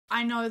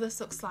I know this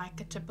looks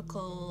like a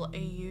typical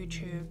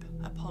YouTube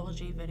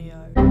apology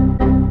video,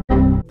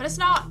 but it's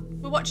not.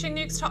 We're watching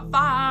Nuke's Top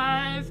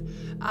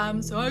 5.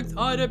 I'm so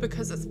excited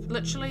because it's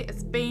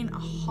been a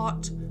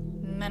hot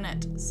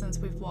minute since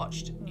we've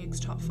watched Nuke's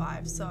Top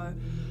 5. So,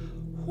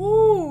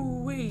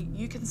 whoo-wee,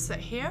 you can sit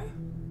here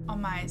on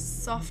my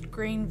soft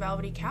green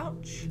velvety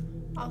couch.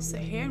 I'll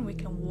sit here and we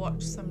can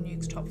watch some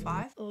Nuke's Top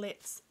 5.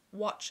 Let's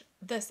watch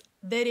this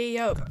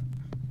video.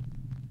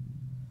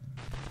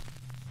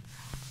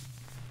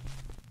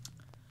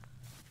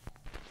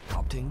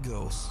 Top 10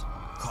 ghosts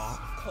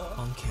caught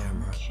on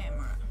camera.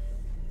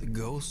 The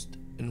ghost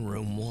in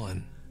room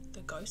 1.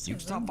 The ghost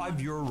Nuke's in room Top 5 1.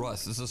 viewer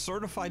Russ is a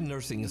certified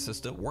nursing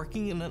assistant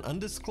working in an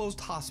undisclosed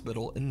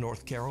hospital in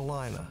North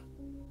Carolina.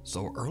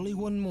 So early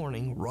one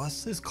morning,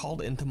 Russ is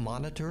called in to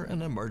monitor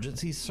an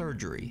emergency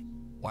surgery.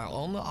 While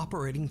on the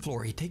operating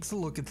floor, he takes a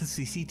look at the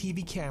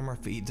CCTV camera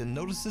feeds and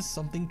notices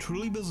something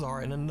truly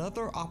bizarre in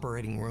another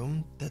operating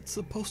room that's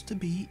supposed to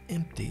be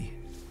empty.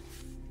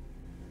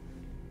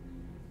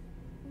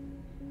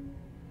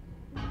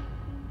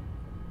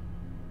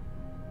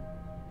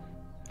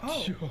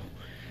 Oh. Yo,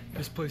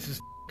 this place is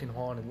f***ing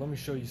haunted. Let me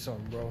show you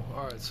something, bro.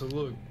 Alright, so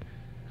look.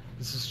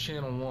 This is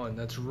channel 1.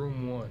 That's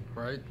room 1,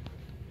 right?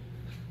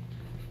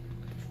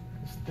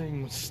 This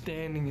thing was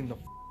standing in the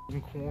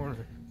f***ing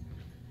corner.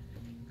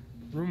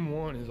 Room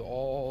 1 is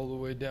all the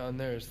way down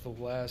there. It's the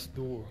last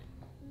door.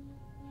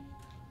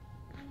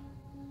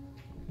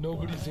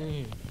 Nobody's in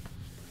here.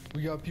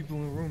 We got people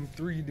in room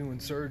 3 doing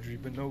surgery,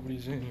 but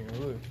nobody's in here.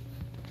 Look.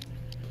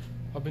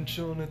 I've been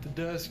chilling at the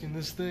desk and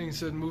this thing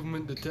said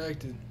movement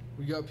detected.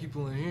 We got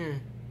people in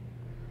here,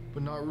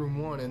 but not room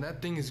 1, and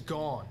that thing is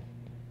gone.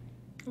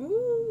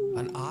 Ooh.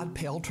 An odd,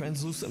 pale,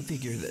 translucent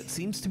figure that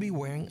seems to be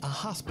wearing a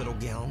hospital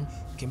gown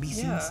can be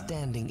seen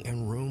standing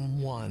in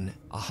room 1,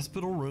 a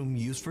hospital room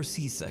used for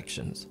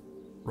C-sections.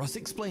 Russ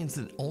explains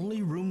that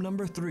only room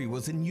number 3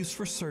 was in use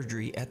for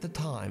surgery at the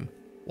time,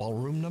 while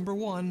room number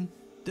 1,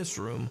 this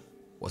room,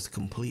 was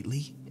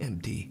completely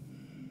empty.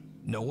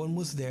 No one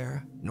was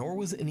there, nor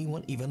was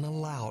anyone even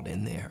allowed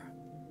in there.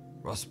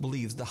 Russ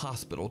believes the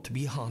hospital to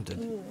be haunted.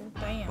 Ooh,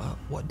 damn. But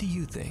what do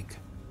you think?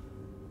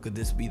 Could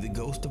this be the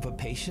ghost of a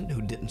patient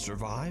who didn't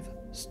survive,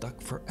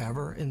 stuck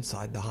forever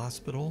inside the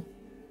hospital?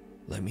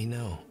 Let me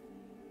know.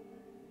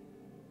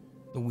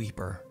 The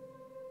Weeper.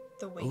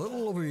 The Weeper. A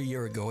little over a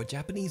year ago, a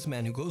Japanese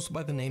man who goes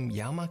by the name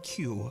Yama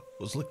Q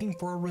was looking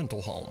for a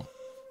rental home.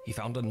 He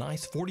found a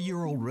nice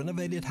 40-year-old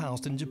renovated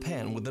house in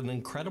Japan with an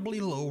incredibly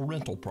low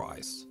rental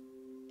price.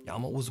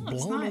 Yama was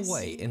blown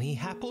away and he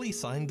happily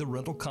signed the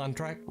rental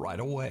contract right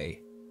away.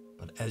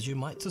 But as you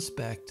might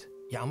suspect,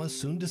 Yama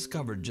soon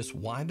discovered just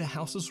why the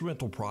house's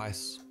rental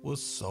price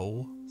was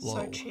so low.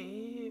 So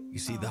cheap. You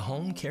see, the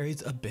home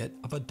carries a bit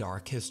of a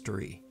dark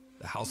history.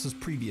 The house's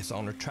previous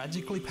owner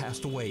tragically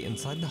passed away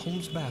inside the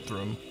home's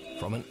bathroom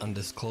from an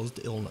undisclosed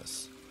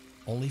illness.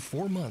 Only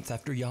 4 months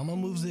after Yama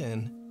moves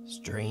in,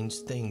 strange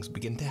things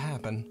begin to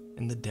happen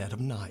in the dead of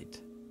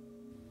night.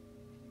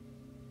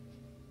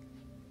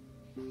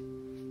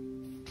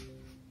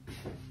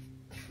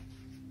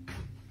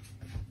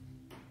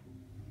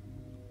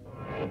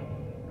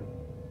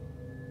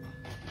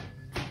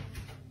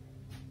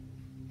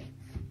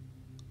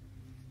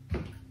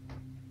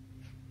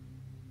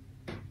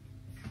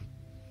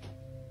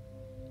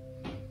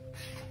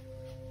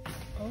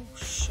 Oh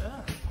shit.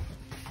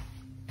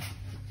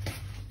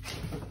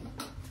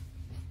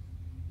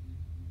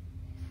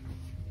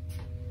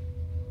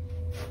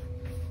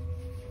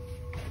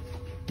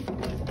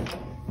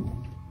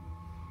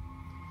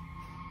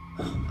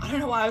 I don't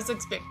know why I was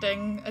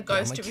expecting a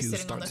ghost to be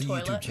sitting on the toilet.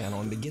 Yama Q starts a YouTube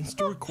channel and begins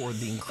to record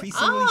the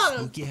increasingly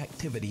spooky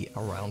activity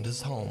around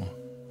his home.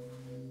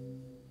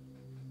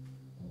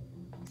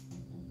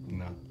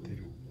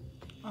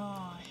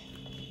 Oh.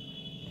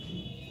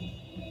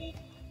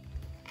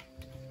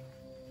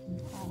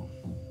 Oh,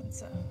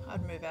 that's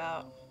I'd move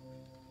out.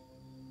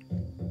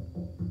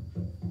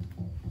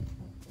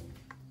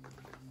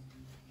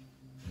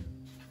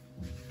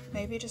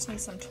 Maybe you just need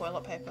some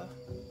toilet paper.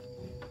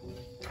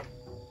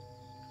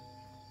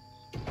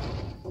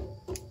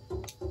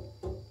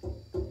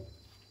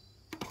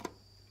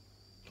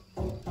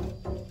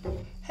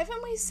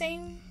 Haven't we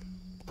seen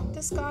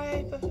this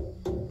guy before?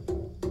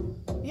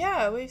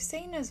 Yeah, we've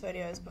seen his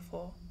videos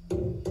before.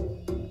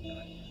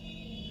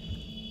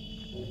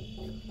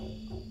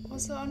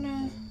 Was it on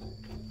a...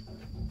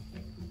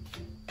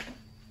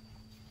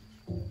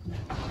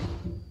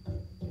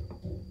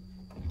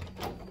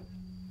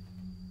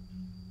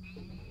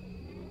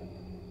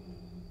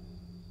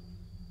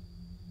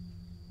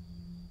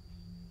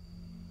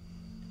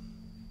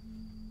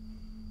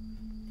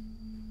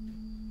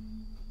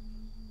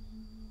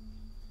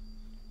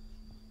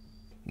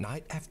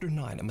 Night after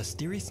night, a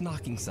mysterious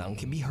knocking sound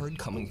can be heard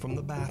coming from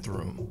the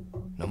bathroom.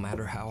 No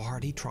matter how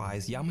hard he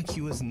tries, Yama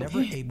Q is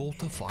never able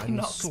to find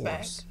the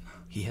source.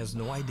 He has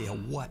no idea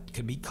what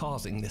could be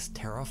causing this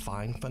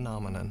terrifying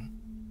phenomenon.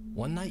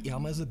 One night,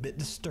 Yama is a bit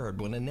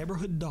disturbed when a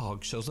neighborhood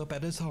dog shows up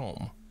at his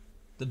home.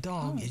 The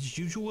dog is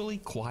usually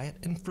quiet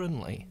and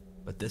friendly,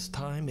 but this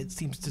time it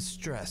seems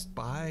distressed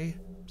by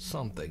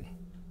something.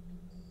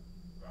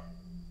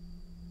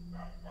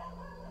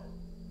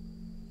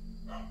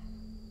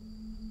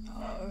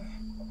 Oh,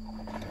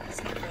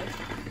 that's not good.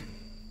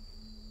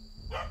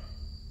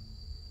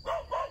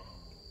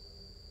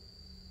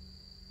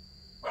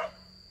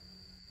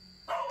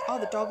 Oh,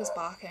 the dog is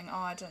barking. Oh,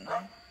 I don't know.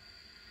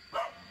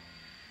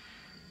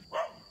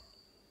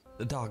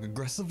 The dog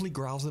aggressively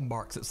growls and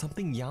barks at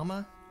something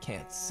Yama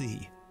can't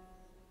see.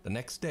 The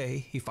next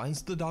day, he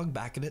finds the dog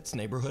back at its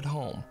neighborhood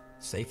home,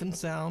 safe and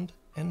sound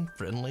and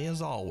friendly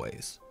as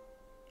always.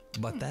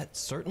 But that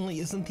certainly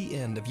isn't the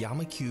end of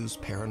Yama Q's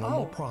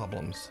paranormal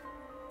problems.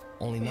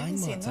 Only 9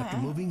 months after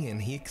moving in,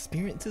 he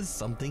experiences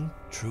something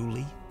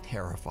truly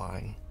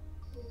terrifying.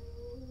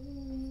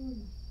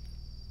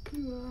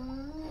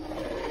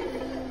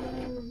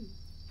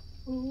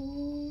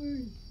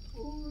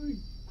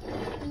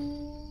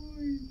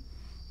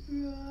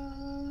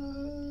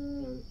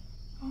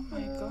 Oh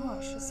my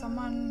gosh, is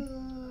someone...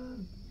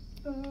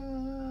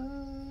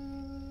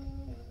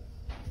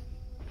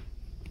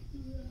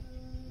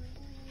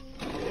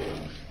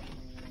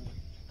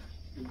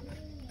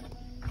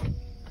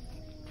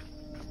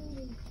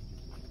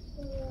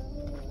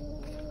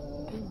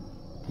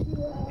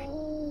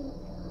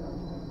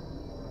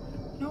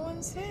 No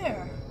one's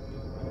there.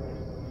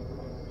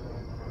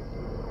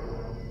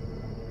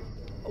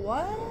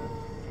 What?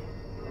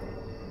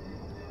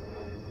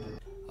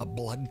 A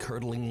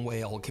blood-curdling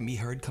wail can be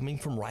heard coming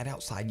from right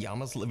outside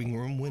Yama's living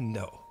room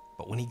window.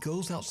 But when he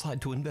goes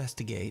outside to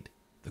investigate,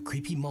 the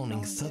creepy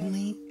moaning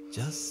suddenly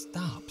just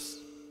stops.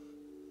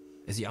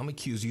 As Yama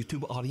Q's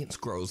YouTube audience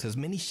grows, his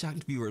many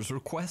shocked viewers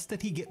request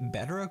that he get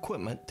better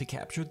equipment to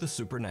capture the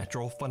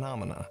supernatural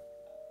phenomena.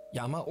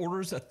 Yama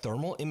orders a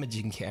thermal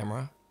imaging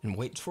camera and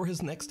waits for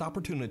his next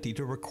opportunity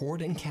to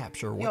record and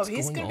capture what's going on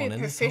in his home. He's gonna be a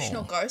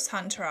professional ghost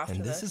hunter after this.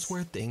 And this is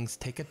where things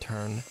take a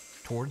turn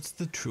towards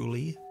the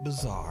truly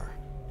bizarre.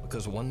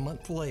 Because 1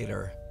 month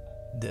later,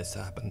 this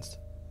happens.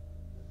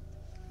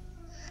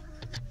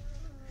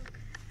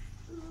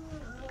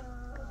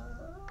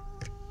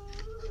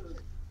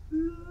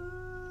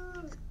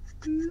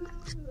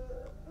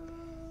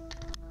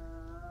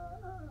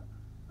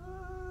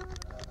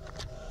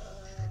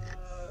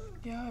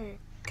 Yo,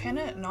 can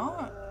it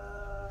not?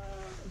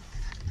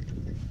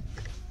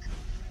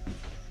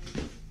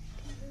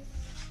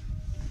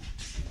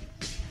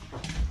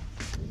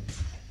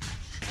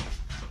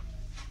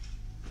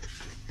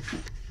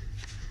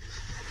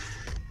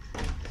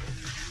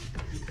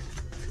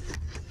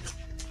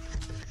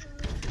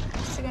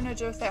 What's he gonna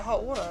do with that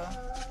hot water?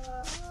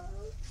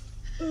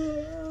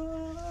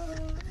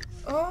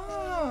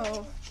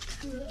 Oh!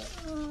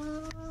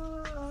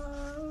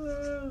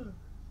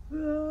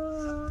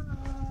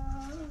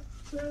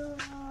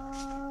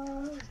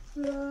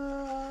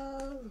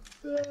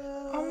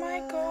 Oh my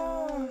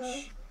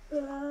gosh!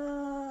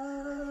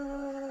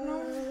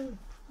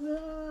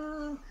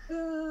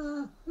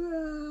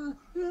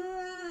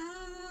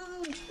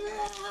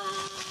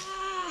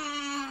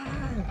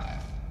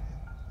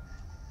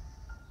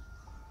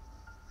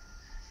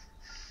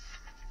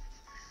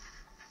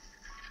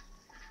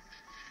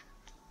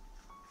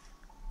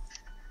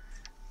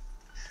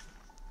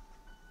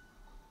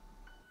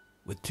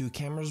 With 2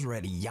 cameras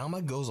ready,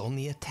 Yama goes on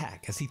the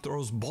attack as he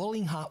throws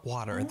boiling hot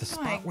water at the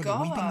spot where the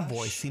weeping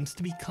voice seems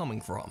to be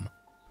coming from.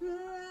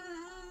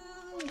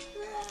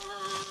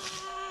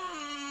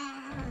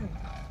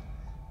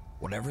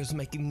 Whatever is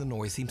making the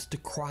noise seems to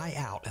cry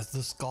out as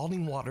the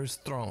scalding water is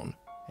thrown,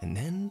 and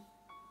then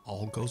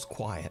all goes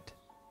quiet.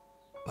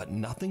 But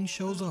nothing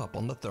shows up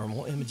on the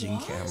thermal imaging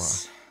camera.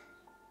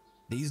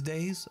 These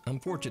days,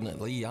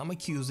 unfortunately, Yama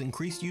Q's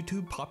increased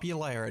YouTube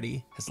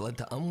popularity has led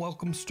to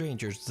unwelcome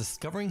strangers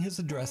discovering his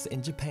address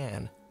in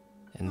Japan,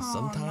 and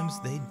sometimes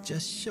they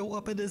just show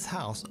up at his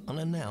house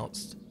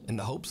unannounced in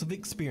the hopes of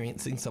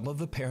experiencing some of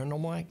the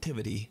paranormal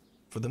activity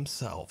for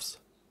themselves.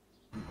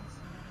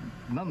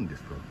 何で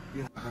すか？い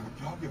や、なんか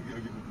ギャーギャーギャ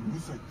ーギャーうる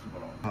さいって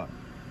言うから、はい。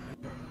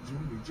いや、自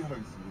分の市原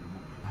に住むの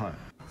も、はい。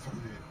それ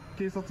で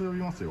警察呼び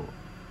ますよ。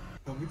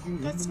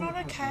That's not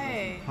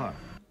okay. はい。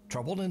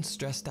 Troubled and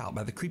stressed out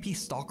by the creepy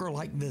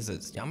stalker-like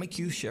visits, Yama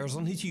Q shares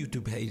on his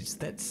YouTube page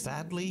that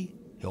sadly,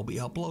 he'll be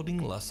uploading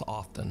less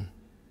often.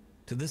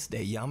 To this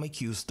day, Yama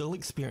Q still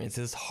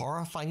experiences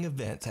horrifying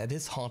events at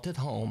his haunted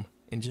home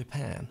in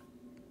Japan.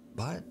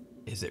 But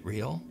is it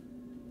real?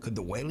 Could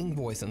the wailing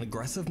voice and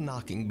aggressive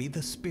knocking be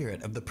the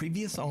spirit of the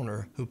previous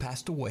owner who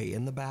passed away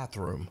in the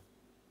bathroom?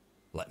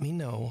 Let me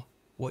know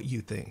what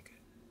you think.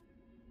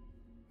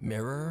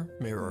 Mirror,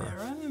 mirror.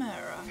 Mirror,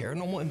 mirror.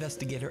 Paranormal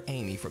investigator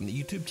Amy from the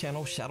YouTube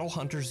channel Shadow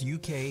Hunters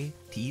UK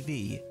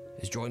TV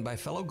is joined by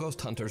fellow ghost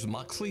hunters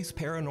Moxley's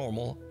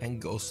Paranormal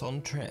and Ghosts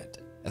on Trent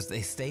as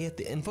they stay at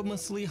the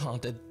infamously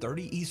haunted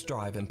 30 East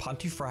Drive in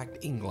Pontefract,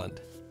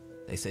 England.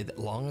 They say that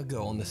long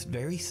ago on this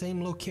very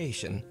same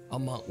location, a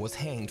monk was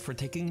hanged for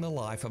taking the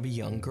life of a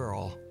young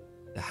girl.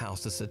 The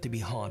house is said to be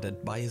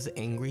haunted by his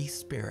angry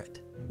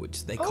spirit,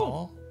 which they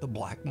call the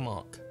Black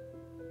Monk.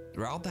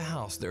 Throughout the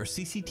house, there are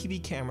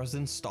CCTV cameras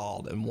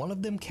installed, and one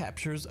of them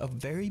captures a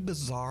very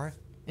bizarre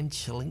and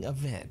chilling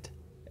event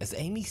as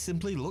Amy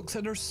simply looks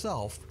at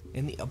herself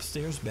in the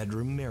upstairs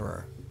bedroom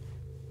mirror.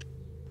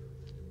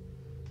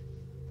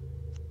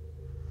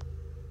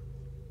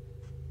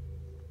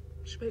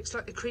 She makes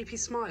like a creepy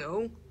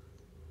smile.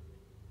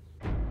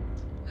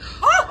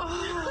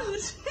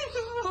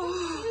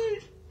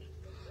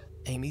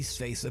 Amy's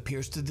face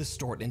appears to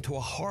distort into a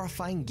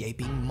horrifying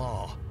gaping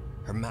maw.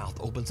 Her mouth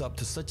opens up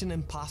to such an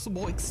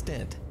impossible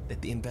extent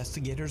that the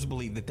investigators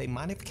believe that they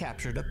might have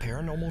captured a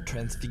paranormal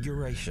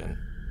transfiguration.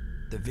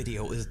 The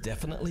video is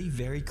definitely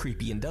very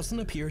creepy and doesn't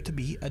appear to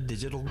be a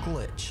digital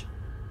glitch.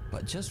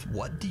 But just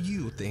what do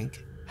you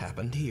think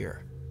happened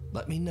here?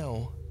 Let me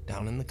know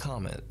down in the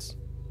comments.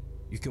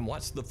 You can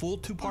watch the full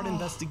 2-part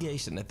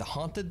investigation at the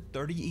Haunted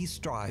 30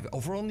 East Drive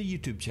over on the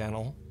YouTube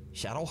channel,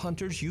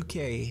 Shadowhunters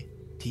UK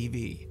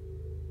TV.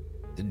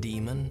 The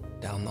demon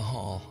down the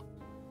hall.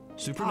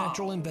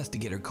 Supernatural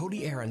investigator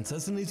Cody Aaron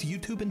says in his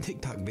YouTube and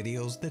TikTok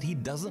videos that he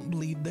doesn't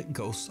believe that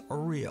ghosts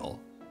are real,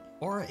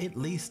 or at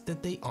least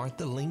that they aren't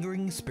the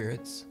lingering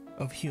spirits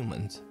of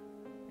humans.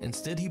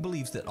 Instead, he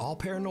believes that all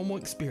paranormal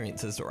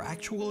experiences are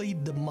actually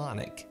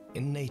demonic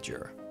in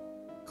nature.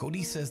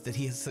 Cody says that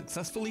he has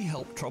successfully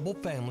helped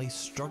troubled families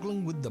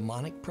struggling with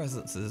demonic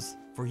presences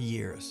for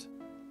years.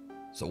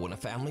 So when a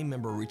family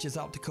member reaches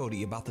out to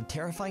Cody about the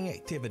terrifying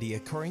activity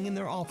occurring in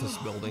their office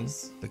building,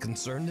 the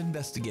concerned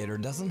investigator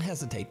doesn't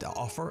hesitate to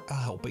offer a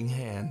helping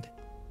hand.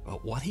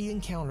 But what he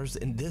encounters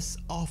in this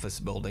office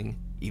building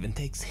even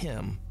takes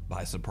him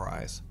by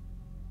surprise.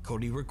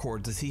 Cody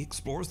records as he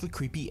explores the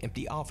creepy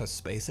empty office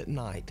space at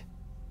night.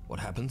 What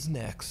happens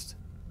next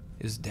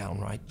is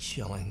downright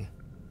chilling.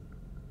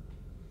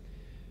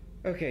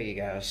 Okay, you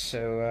guys,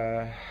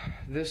 so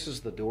this is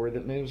the door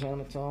that moves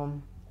on its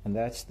own, and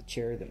that's the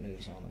chair that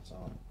moves on its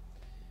own.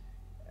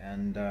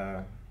 And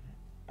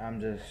I'm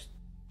just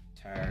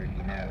tired,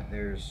 you know,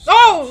 there's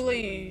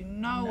Holy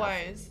no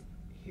ways.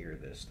 Here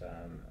this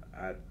time.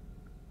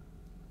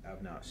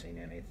 I've not seen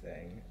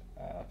anything.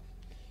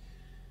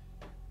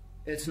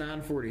 It's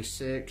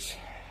 9:46,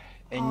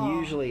 and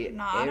usually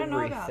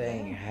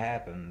everything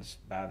happens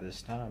by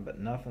this time, but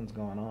nothing's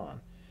going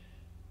on.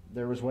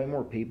 There was way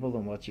more people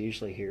than what's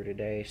usually here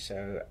today,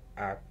 so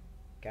I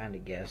kind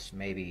of guess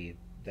maybe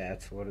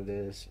that's what it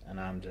is, and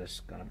I'm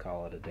just gonna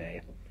call it a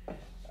day.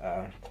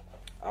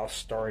 I'll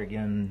start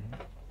again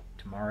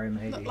tomorrow,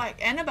 maybe. Look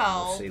like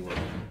Annabelle. We'll see what.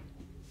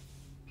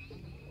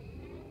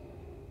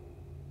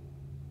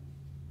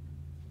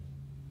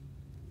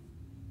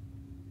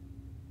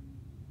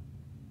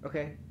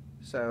 Okay,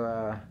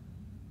 so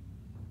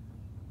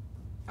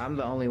I'm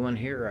the only one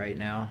here right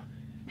now,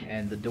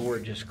 and the door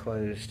just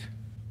closed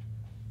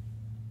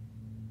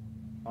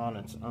on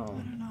its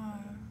own.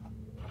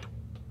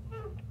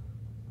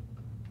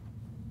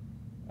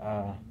 I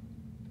don't know.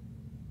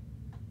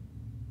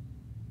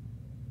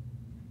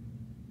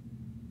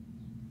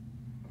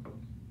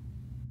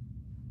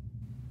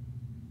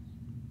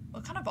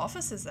 What kind of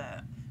office is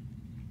that?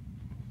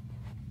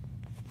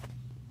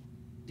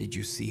 Did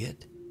you see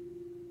it?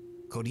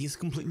 Cody is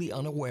completely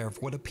unaware of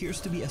what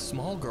appears to be a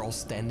small girl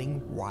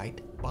standing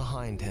right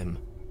behind him.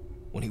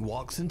 When he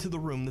walks into the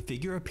room the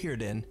figure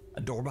appeared in,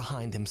 a door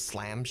behind him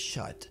slams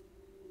shut.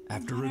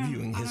 After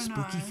reviewing his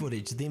spooky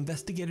footage, the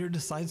investigator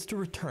decides to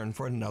return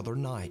for another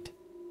night.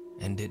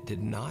 And it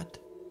did not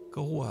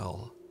go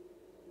well.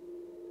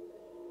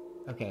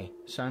 Okay,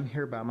 so I'm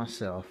here by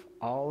myself.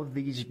 All of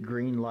these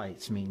green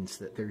lights means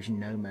that there's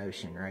no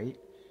motion, right?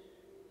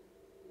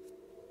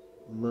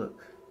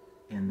 Look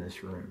in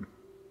this room.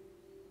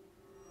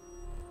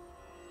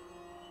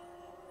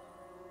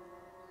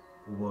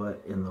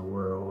 What in the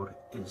world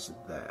is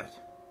that?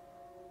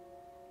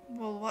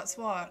 Well, what's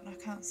what? I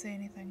can't see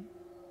anything.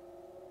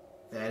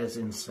 That is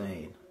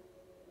insane.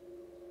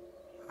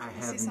 I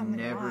have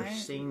never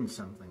seen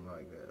something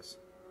like this.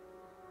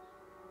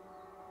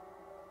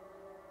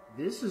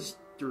 This is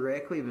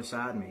directly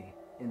beside me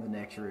in the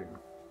next room.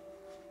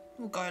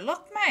 Well, go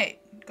look, mate.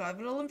 Go have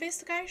a little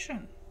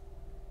investigation.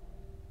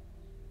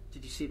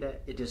 Did you see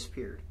that? It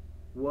disappeared.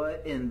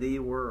 What in the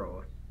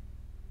world?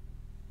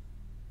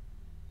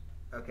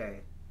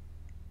 Okay.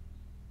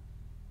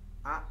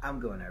 I'm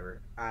going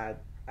over. I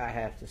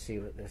have to see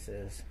what this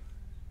is.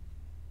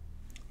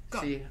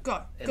 Go, see,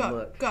 go,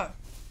 look. go.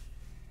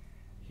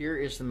 Here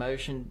is the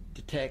motion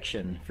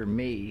detection for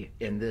me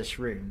in this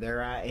room.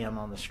 There I am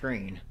on the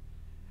screen.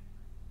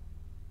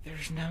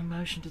 There's no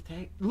motion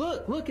detection.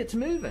 Look, it's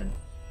moving.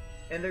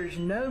 And there's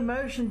no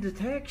motion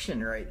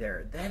detection right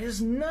there. That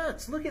is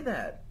nuts. Look at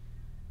that.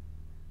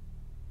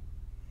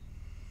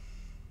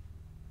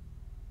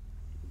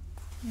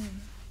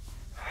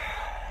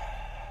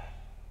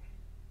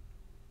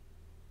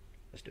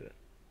 Let's do it.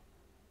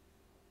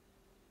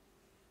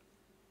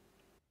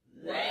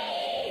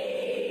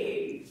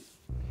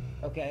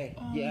 Okay,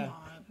 yeah,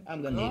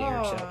 I'm gonna need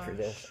Eric's help for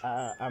this.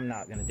 I'm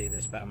not gonna do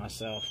this by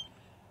myself.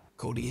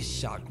 Cody is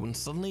shocked when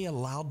suddenly a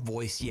loud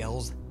voice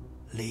yells,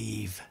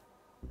 "Leave."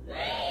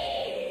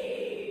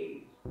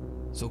 Leave.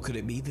 So could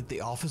it be that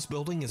the office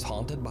building is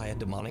haunted by a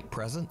demonic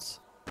presence?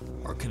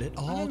 Or could it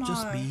all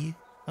just be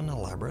an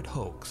elaborate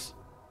hoax?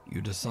 You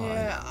decide.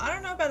 Yeah, I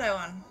don't know about that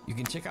one. You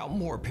can check out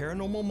more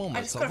paranormal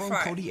moments over on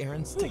Cody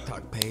Aaron's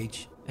TikTok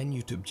page and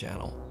YouTube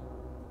channel.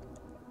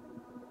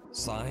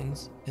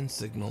 Signs and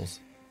Signals.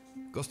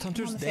 Ghost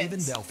hunters Dave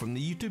and Dell from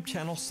the YouTube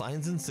channel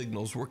Signs and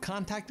Signals were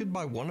contacted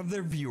by one of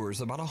their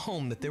viewers about a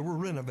home that they were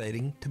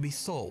renovating to be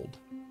sold.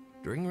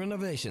 During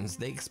renovations,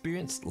 they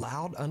experienced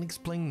loud,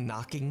 unexplained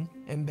knocking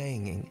and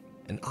banging,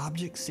 and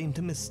objects seemed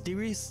to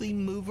mysteriously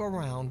move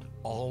around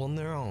all on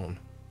their own.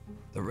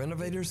 The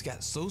renovators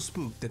got so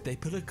spooked that they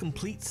put a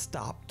complete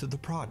stop to the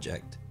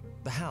project.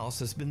 The house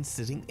has been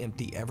sitting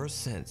empty ever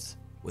since,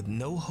 with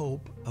no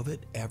hope of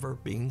it ever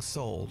being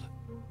sold.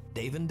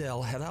 Dave and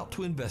Dell head out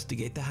to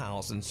investigate the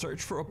house and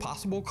search for a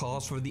possible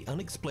cause for the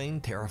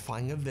unexplained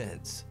terrifying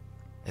events.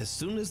 As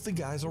soon as the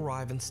guys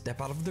arrive and step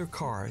out of their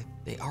car,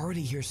 they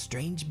already hear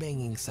strange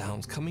banging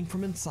sounds coming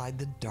from inside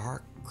the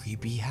dark,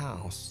 creepy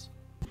house.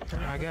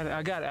 I got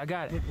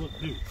it. Look,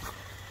 dude.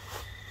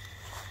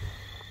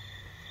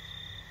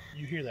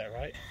 You hear that,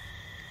 right?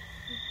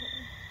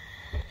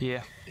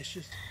 Yeah. It's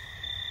just...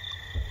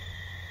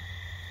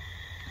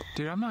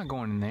 Dude, I'm not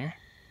going in there.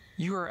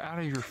 You are out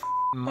of your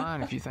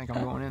mind if you think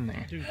I'm going in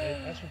there. Dude,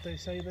 that's what they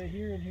say they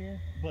hear in here.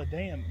 But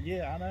damn,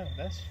 yeah, I know.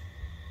 That's...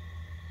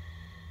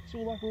 So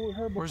like what we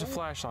heard before. Where's the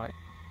flashlight?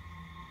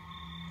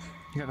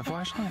 You got the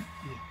flashlight?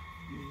 Yeah.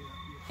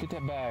 Get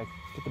that bag.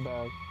 Get the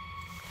bag.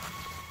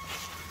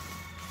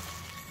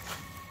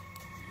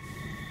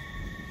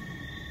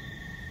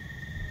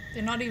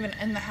 They're not even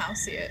in the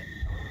house yet.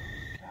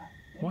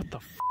 What the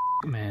f,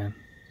 man?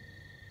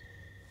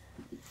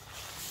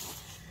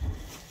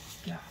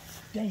 God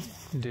damn.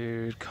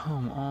 Dude,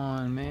 come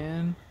on,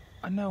 man.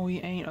 I know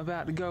we ain't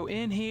about to go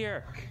in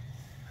here.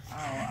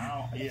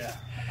 I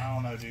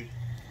don't know, dude.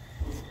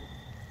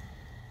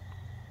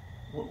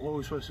 What are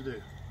we supposed to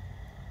do?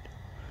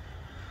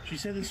 She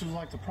said this was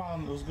like the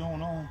problem that was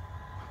going on.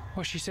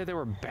 What, she said there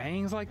were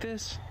bangs like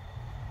this?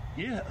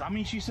 Yeah, I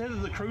mean, she said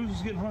that the cruise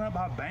was getting run up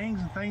by bangs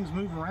and things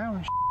moving around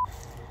and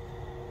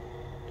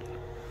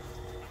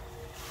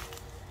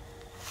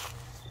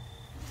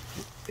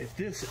If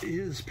this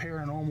is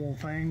paranormal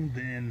thing,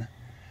 then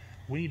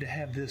we need to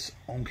have this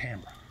on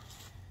camera.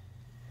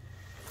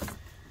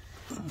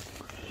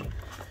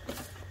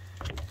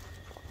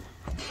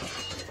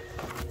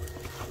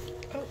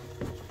 Oh.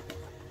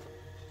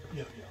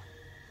 Yo.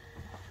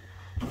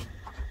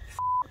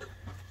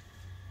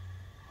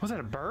 Was that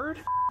a bird?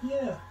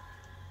 Yeah.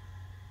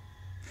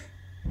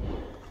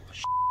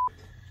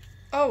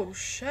 Oh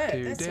shit,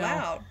 dude, that's Dale.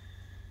 loud.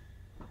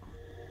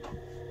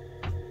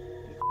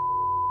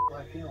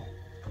 Like hell.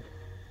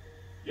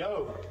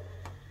 Yo.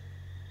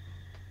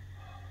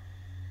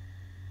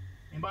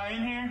 Anybody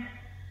in here?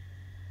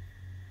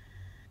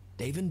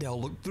 Dave and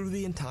Dell look through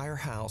the entire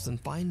house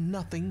and find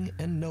nothing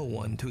and no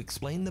one to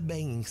explain the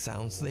banging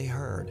sounds they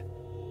heard.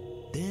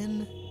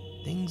 Then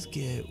things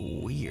get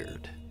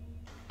weird.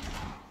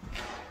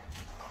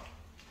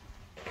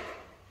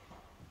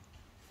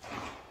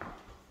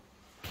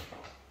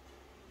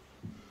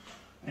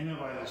 Ain't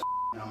nobody in this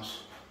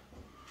house.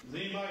 Is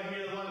anybody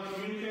here that like to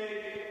communicate?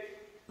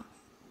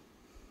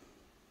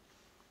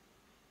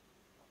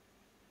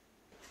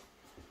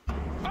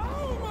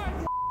 Oh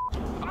my!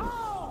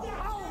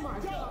 Oh my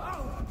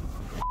God!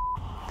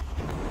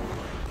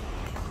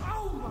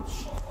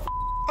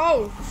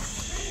 Oh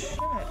shit.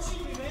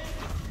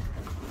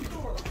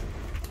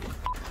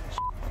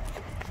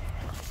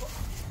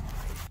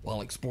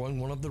 While exploring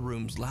one of the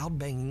rooms, loud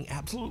banging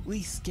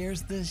absolutely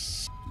scares the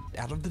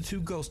out of the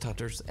two ghost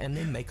hunters, and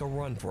they make a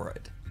run for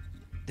it.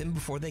 Then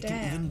before they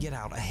can even get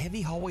out, a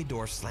heavy hallway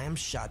door slams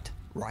shut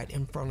right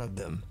in front of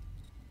them.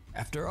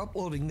 After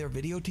uploading their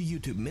video to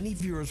YouTube, many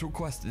viewers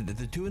requested that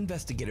the two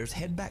investigators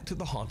head back to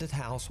the haunted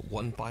house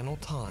one final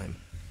time.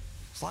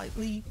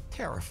 Slightly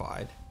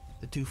terrified,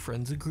 the two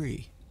friends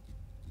agree.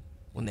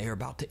 When they are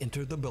about to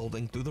enter the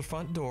building through the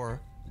front door,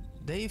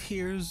 Dave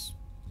hears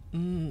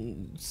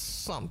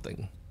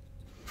something.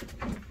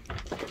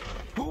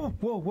 Whoa!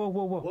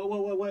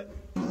 What?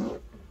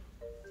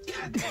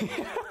 God damn.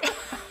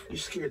 You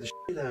scared the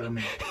shit out of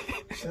me.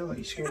 Sound like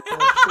you scared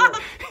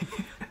the shit.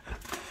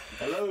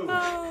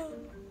 Hello?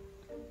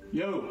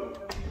 Yo.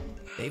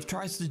 Dave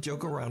tries to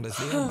joke around as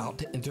they are about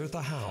to enter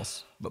the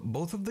house, but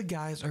both of the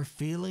guys are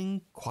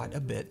feeling quite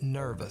a bit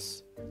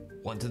nervous.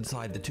 Once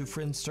inside, the two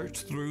friends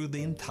search through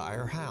the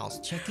entire house,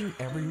 checking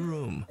every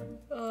room.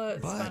 Oh,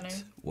 it's funny.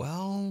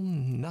 Well,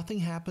 nothing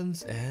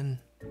happens and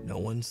no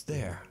one's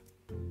there.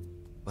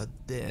 But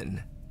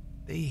then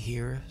they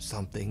hear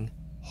something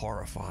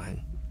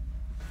horrifying.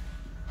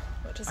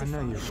 What does I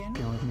know you're f***ing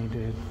with me,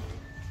 dude.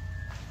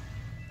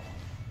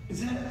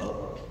 Is that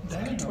up?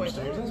 That ain't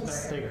upstairs.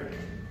 That's back there.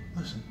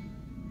 Listen.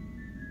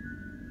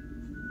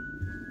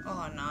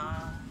 Oh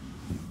nah.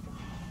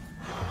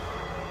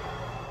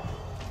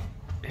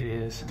 It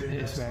is. Dude,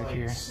 It is back like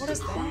here. What is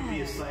the that?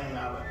 creepiest thing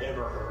I've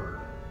ever heard.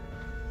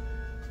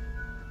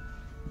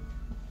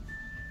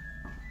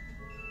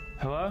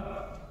 Hello?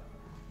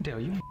 Dale,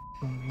 you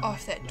Oh,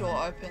 if that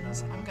door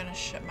opens, I'm gonna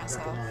shit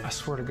myself. I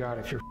swear to God,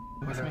 if you're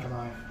with me.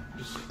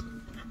 Just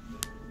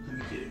let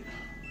me get it.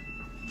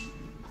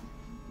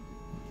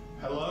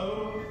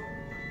 Hello?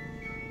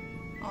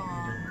 Oh,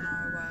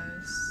 no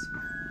ways.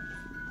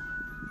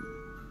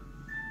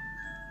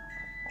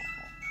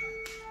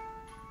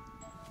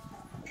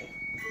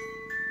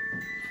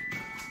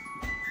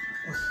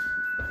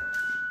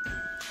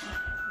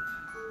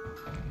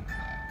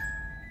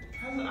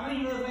 I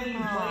didn't know they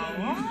even played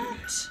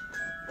music.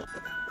 What?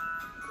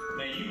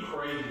 Man, you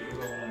crazy for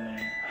going in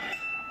there.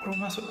 What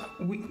am I supposed?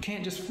 We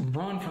can't just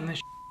run from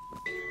this.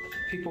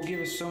 People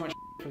give us so much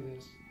for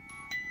this.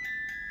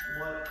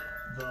 What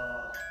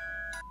the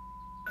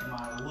am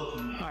I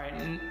looking at? All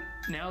right,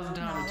 now's the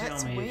time to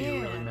tell me if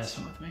you're really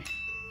messing with me.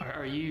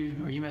 Are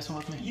you messing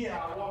with me? Yeah,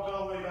 I walked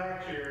all the way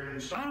back here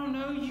and I don't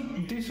know.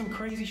 You do some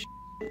crazy shit,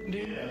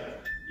 dude.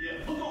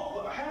 Yeah. Look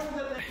on. How did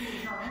that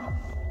thing turn on?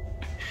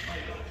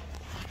 Like,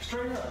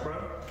 straight up, bro.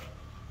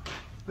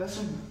 That's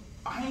some.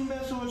 I ain't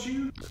messing with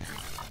you.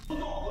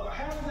 Look on.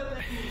 How did that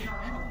thing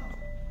turn on?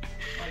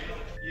 Like,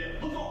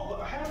 look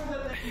on. How did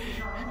that thing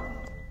turn on?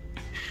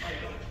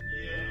 Like,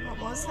 What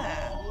was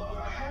that?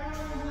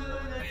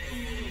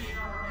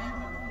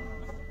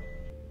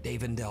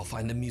 Dave and Dell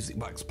find a music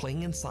box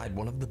playing inside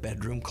one of the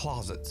bedroom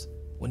closets.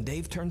 When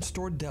Dave turns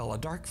toward Dell, a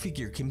dark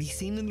figure can be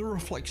seen in the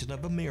reflection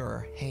of a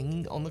mirror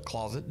hanging on the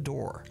closet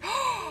door.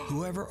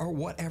 Whoever or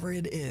whatever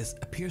it is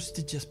appears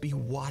to just be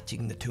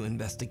watching the two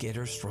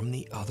investigators from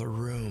the other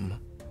room.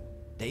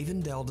 Dave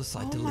and Dell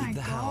decide to leave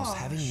the house,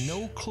 having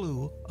no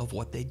clue of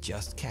what they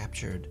just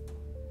captured.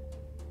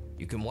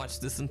 You can watch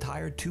this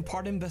entire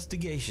two-part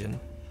investigation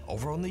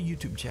over on the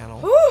YouTube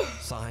channel,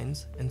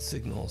 Signs and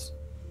Signals.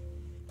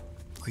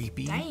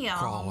 Creepy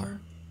Crawler.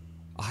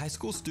 A high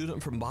school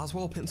student from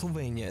Boswell,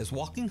 Pennsylvania is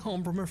walking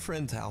home from her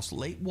friend's house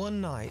late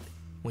one night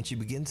when she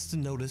begins to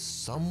notice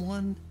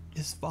someone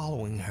is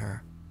following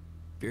her.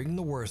 Fearing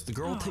the worst, the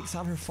girl takes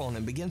out her phone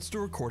and begins to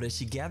record as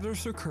she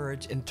gathers her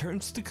courage and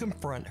turns to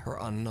confront her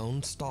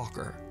unknown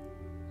stalker.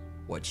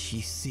 What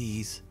she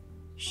sees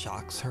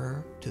shocks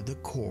her to the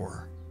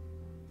core.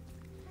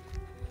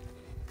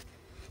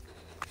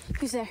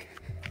 Who's there?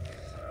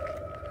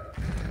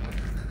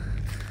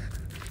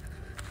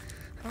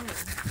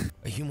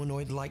 A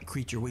humanoid-like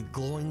creature with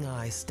glowing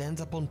eyes stands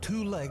up on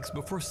two legs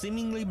before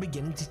seemingly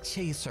beginning to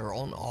chase her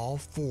on all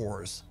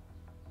fours.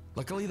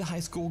 Luckily, the high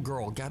school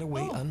girl got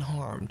away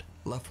unharmed,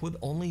 left with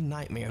only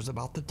nightmares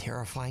about the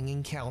terrifying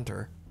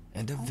encounter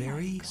and a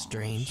very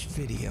strange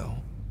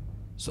video.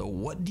 So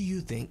what do you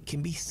think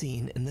can be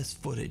seen in this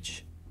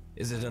footage?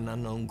 Is it an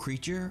unknown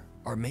creature,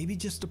 or maybe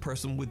just a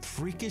person with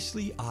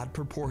freakishly odd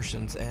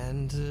proportions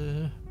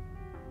and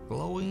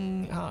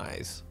glowing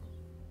eyes?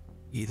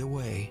 Either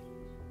way,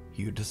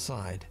 you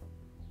decide.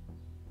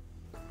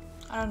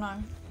 I don't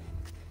know.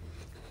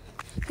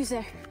 Who's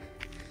there?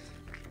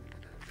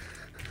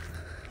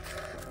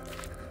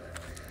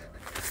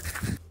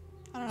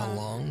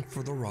 Along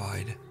for the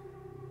ride.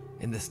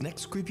 In this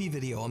next creepy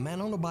video, a man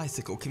on a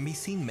bicycle can be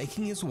seen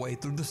making his way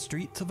through the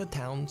streets of a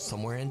town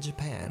somewhere in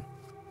Japan.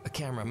 A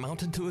camera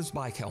mounted to his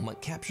bike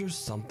helmet captures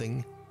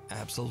something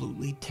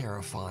absolutely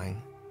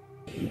terrifying.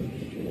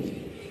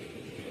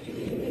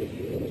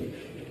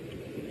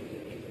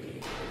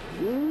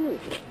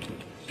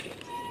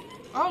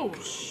 Oh,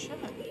 shit.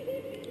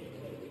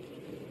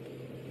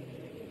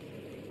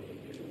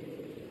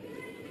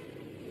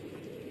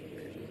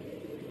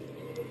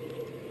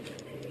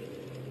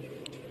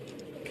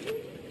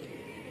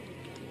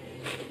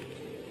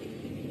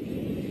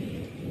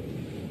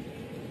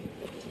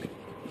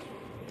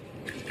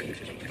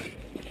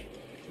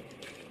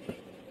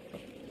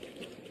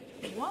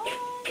 What?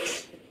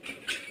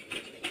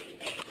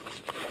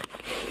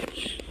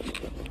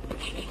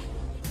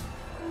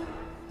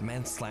 The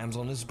man slams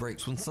on his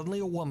brakes when suddenly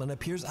a woman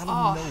appears out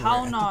of nowhere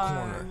at the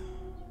corner.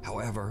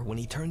 However, when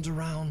he turns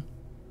around,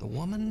 the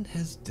woman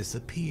has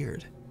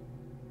disappeared.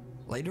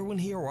 Later, when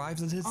he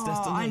arrives at his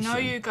destination, I know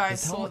you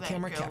guys his saw helmet that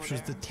camera girl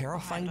captures the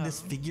terrifying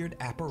disfigured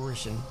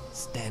apparition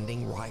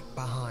standing right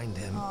behind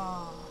him.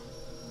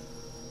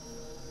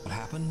 What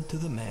happened to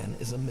the man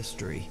is a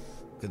mystery.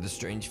 Could the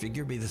strange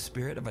figure be the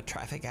spirit of a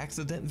traffic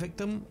accident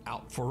victim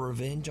out for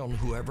revenge on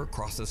whoever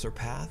crosses her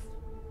path?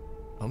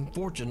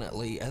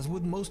 Unfortunately, as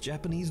with most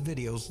Japanese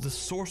videos, the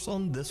source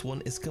on this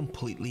one is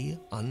completely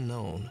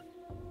unknown.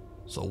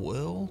 So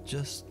we'll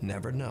just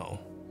never know.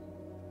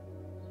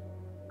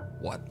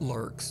 What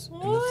lurks in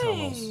the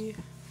tunnels?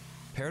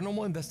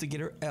 Paranormal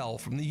investigator L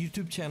from the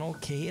YouTube channel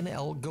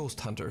K&L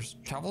Ghost Hunters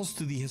travels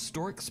to the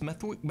historic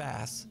Smethwick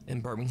Baths in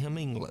Birmingham,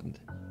 England.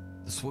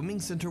 The swimming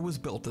center was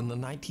built in the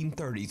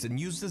 1930s and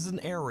used as an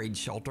air raid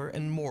shelter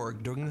and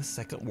morgue during the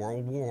Second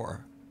World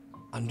War.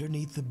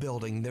 Underneath the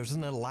building, there's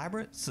an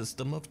elaborate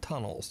system of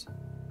tunnels.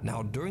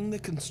 Now, during the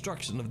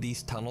construction of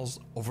these tunnels,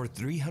 over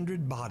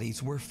 300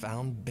 bodies were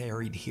found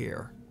buried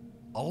here.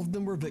 All of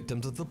them were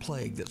victims of the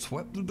plague that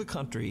swept through the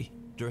country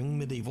during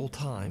medieval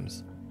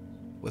times.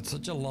 With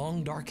such a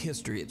long, dark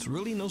history, it's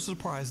really no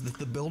surprise that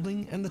the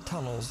building and the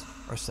tunnels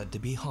are said to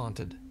be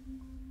haunted.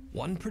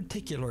 One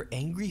particular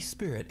angry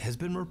spirit has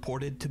been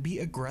reported to be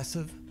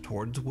aggressive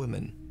towards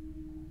women.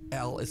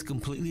 Elle is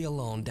completely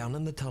alone down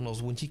in the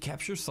tunnels when she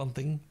captures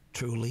something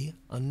truly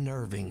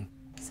unnerving.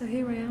 So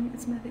here I am,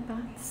 it's Method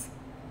Baths,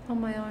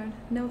 on my own,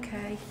 no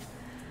K.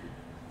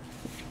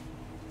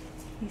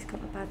 He's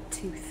got a bad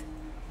tooth.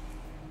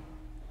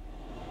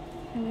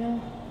 Here we are,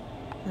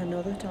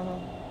 another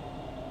tunnel.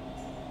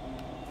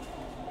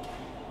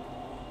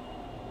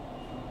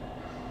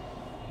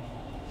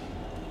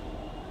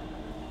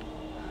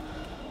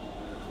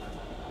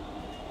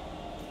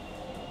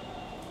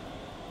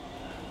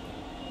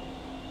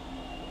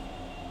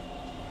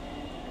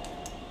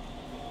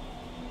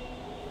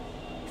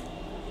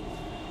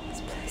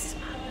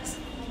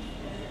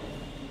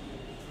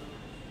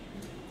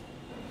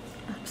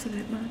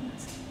 Absolute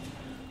madness.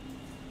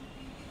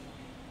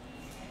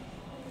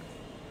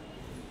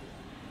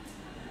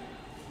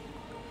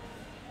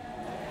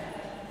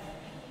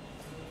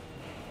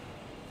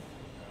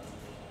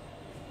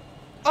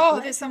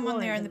 Oh, there's someone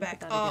there in the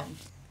back. Oh.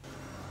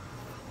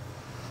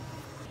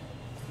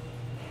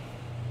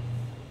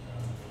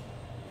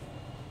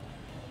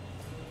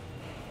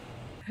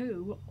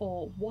 Who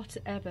or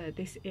whatever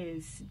this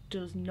is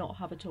does not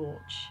have a torch.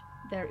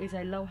 There is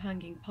a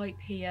low-hanging pipe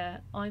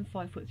here. I'm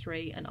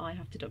 5'3" and I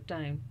have to duck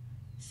down.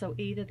 So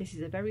either this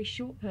is a very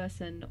short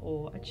person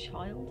or a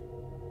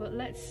child. But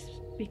let's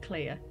be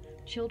clear,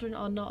 children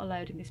are not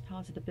allowed in this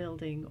part of the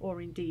building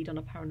or indeed on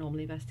a paranormal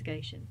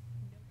investigation.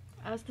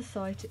 As the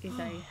site is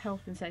a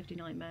health and safety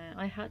nightmare,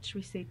 I had to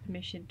receive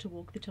permission to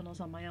walk the tunnels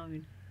on my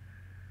own.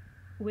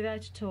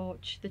 Without a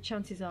torch, the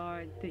chances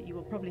are that you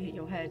will probably hit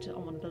your head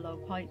on one of the low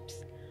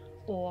pipes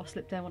or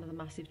slip down one of the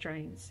massive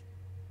drains.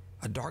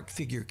 A dark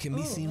figure can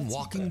be seen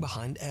walking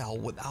behind Elle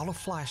without a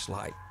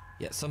flashlight,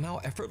 yet somehow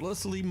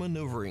effortlessly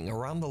maneuvering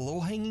around the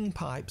low-hanging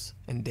pipes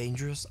and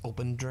dangerous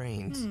open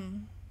drains.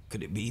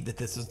 Could it be that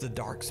this is the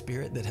dark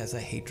spirit that has a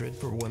hatred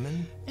for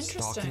women,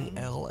 stalking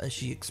Elle as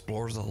she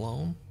explores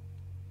alone?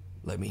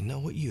 Let me know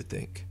what you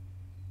think.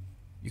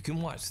 You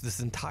can watch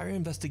this entire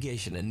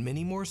investigation and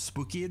many more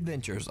spooky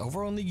adventures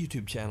over on the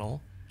YouTube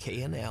channel,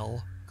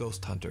 K&L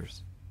Ghost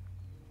Hunters.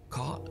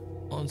 Caught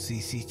on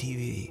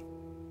CCTV.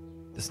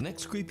 This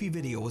next creepy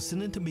video was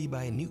sent in to me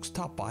by a Nukes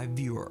Top 5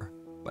 viewer,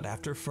 but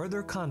after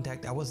further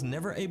contact I was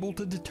never able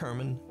to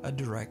determine a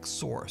direct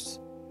source.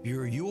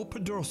 Viewer Yul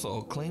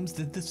Pedroso claims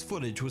that this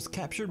footage was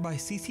captured by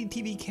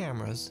CCTV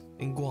cameras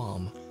in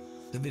Guam.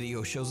 The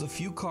video shows a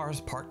few cars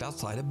parked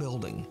outside a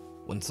building,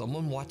 when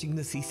someone watching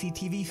the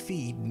CCTV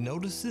feed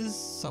notices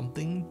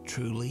something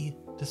truly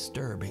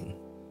disturbing.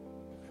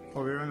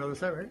 Over here on the other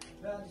side, right?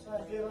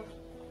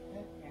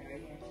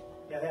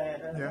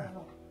 Yeah.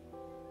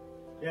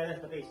 Yeah,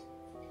 that's the base.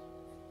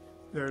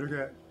 There, look at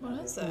that.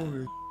 What is that?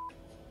 Holy,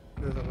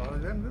 there's a lot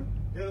of them,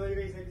 though. Yeah,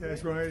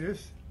 it's going like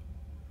this.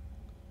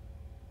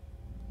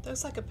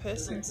 Looks like a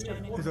person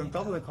standing. It's on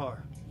top of the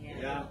car.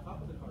 Yeah. On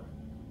top of the car.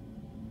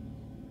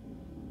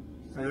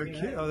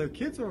 Are there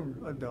kids or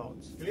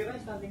adults? Yeah.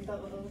 Standing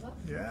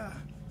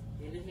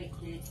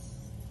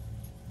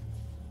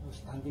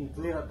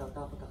clear at the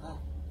top of the car.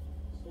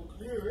 So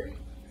clear, right?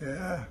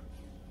 Yeah.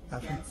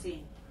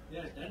 Dancing.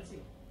 Yeah,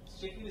 dancing.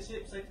 Shaking the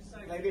ship side to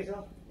side. Like this,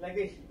 huh? Like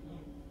this.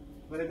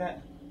 What is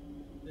that?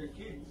 They're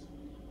kids.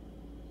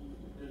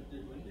 They're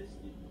doing this.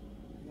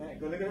 Yeah,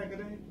 go look at that, go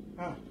look at that.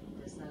 Huh?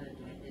 It's not a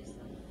doing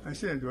I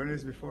seen it doing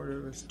this before.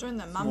 It was doing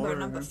the Mambo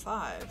number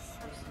 5.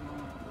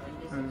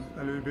 And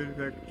a little bit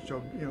like,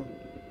 thick. Yeah,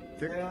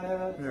 look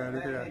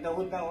at that. The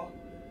hood now,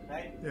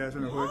 right? Yeah, it's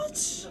on the hood.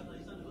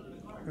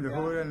 And the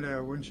hood and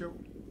the windshield.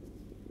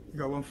 You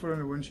got one foot on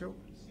the windshield.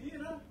 Yeah,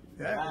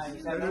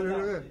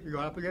 look. You go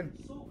up again.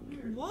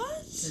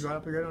 What? You go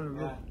up again on the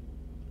roof.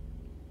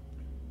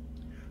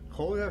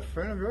 Hold that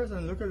friend of yours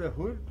and look at the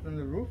hood on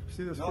the roof.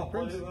 See the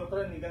footprints? No, hold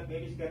your friend.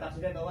 Maybe she got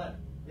accident or what?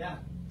 Yeah.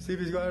 See if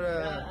he's got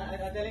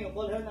I'm telling you,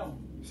 call her now.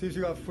 See if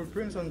she got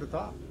footprints on the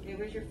top. Okay,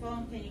 where's your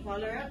phone? Can you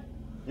call her up?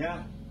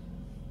 Yeah.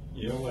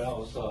 You know, when I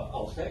was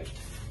outside,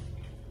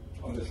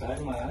 on the side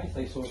of my eyes,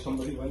 I saw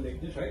somebody went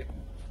like this, right?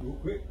 Real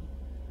quick.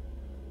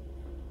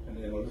 And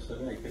then all of a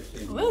sudden I kept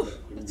saying, "Whoa,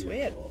 that's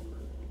weird."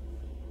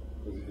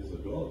 Because it is a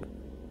dog.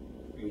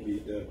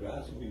 The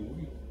grass will be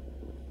moving.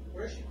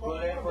 Where's she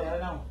calling her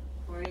now?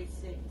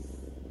 486.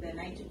 The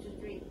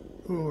 9223.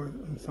 Oh,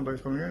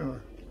 somebody's coming in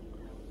or?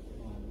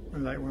 The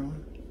light went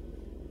on.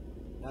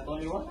 That's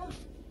only one?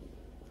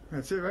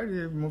 That's it, right?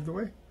 He moved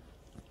away.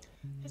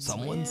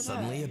 Someone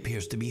suddenly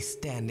appears to be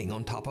standing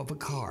on top of a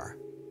car.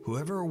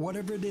 Whoever or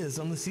whatever it is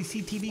on the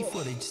CCTV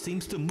footage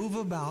seems to move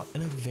about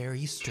in a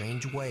very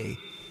strange way,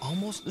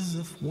 almost as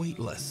if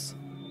weightless.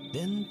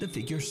 Then the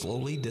figure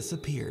slowly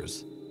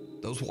disappears.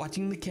 Those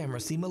watching the camera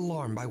seem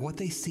alarmed by what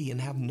they see and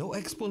have no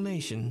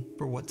explanation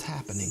for what's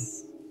happening.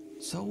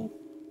 So,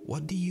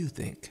 what do you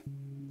think?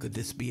 Could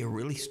this be a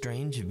really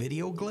strange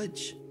video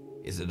glitch?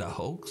 Is it a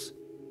hoax?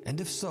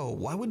 And if so,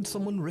 why would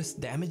someone risk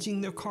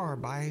damaging their car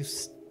by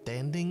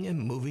standing and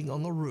moving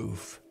on the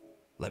roof?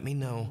 Let me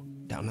know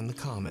down in the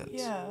comments.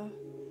 Yeah.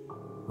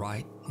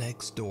 Right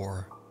next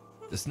door.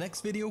 This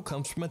next video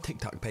comes from a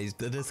TikTok page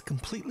that is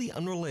completely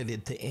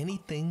unrelated to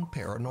anything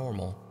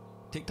paranormal.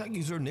 TikTok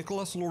user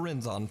Nicholas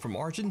Lorenzon from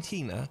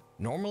Argentina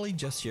normally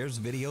just shares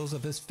videos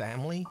of his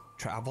family,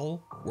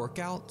 travel,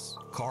 workouts,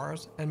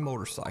 cars, and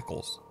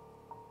motorcycles.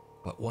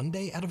 But one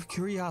day, out of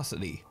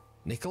curiosity,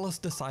 Nicholas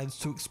decides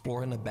to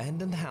explore an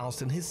abandoned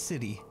house in his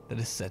city that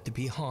is said to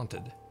be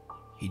haunted.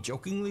 He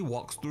jokingly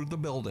walks through the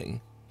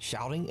building,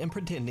 shouting and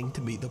pretending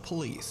to be the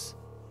police.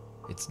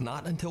 It's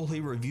not until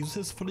he reviews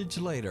his footage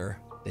later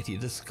that he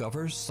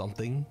discovers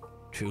something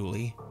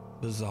truly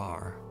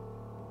bizarre.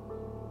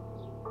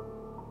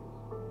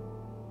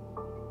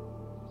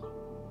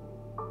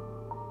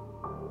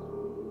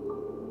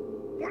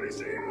 What is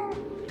here?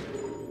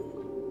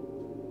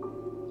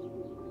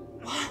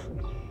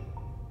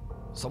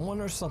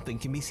 Someone or something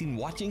can be seen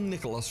watching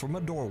Nicholas from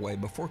a doorway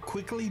before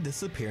quickly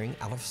disappearing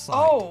out of sight.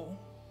 Oh.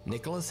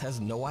 Nicholas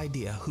has no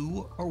idea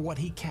who or what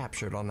he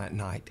captured on that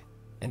night,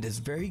 and is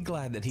very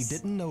glad that he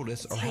didn't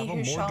notice or have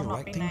a more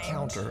direct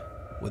encounter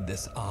with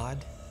this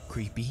odd,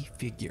 creepy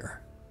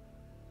figure.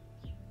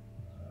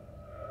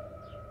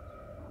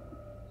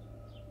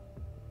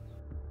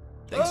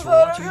 Thanks for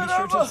watching. Be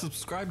sure to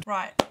subscribe.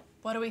 Right,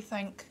 what do we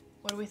think?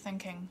 What are we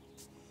thinking?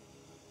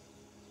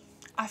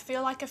 I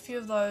feel like a few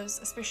of those,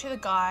 especially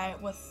the guy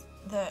with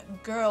the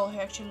girl who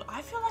actually,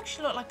 I feel like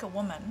she looked like a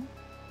woman.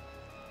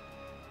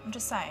 I'm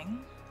just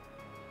saying.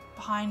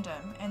 Behind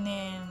him, and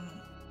then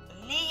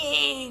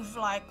leave,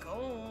 like,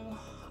 oh,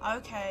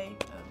 okay,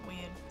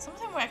 weird. Some of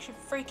them were actually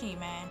freaky,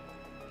 man.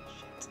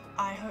 Shit.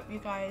 I hope you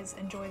guys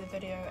enjoy the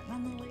video.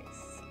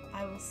 Nonetheless,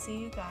 I will see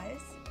you guys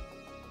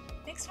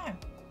next time.